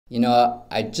You know,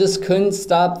 I just couldn't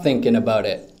stop thinking about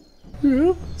it.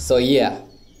 Yeah? So yeah,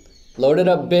 loaded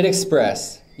up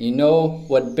BitExpress. You know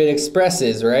what BitExpress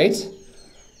is, right?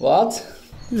 What?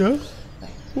 Yeah?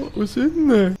 What was in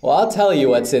there? Well, I'll tell you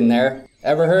what's in there.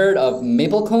 Ever heard of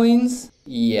maple coins?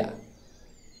 Yeah.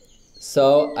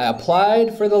 So I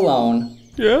applied for the loan,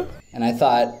 Yeah? and I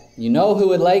thought, you know who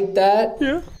would like that?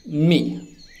 Yeah?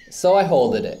 Me. So I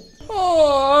holded it.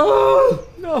 Oh,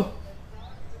 no.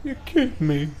 You're kidding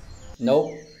me.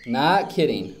 Nope, not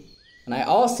kidding. And I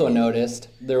also noticed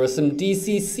there was some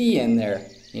DCC in there.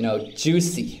 You know,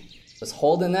 juicy. Was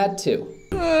holding that too.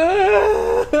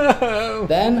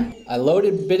 Then I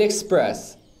loaded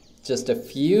BitExpress just a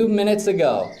few minutes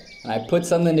ago, and I put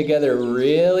something together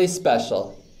really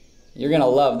special. You're gonna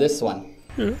love this one.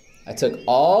 Yeah? I took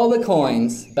all the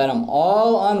coins, bet them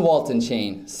all on Walton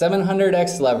Chain,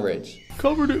 700x leverage.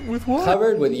 Covered it with what?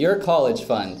 Covered with your college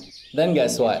fund. Then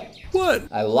guess what? What?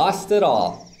 I lost it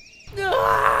all. Ah!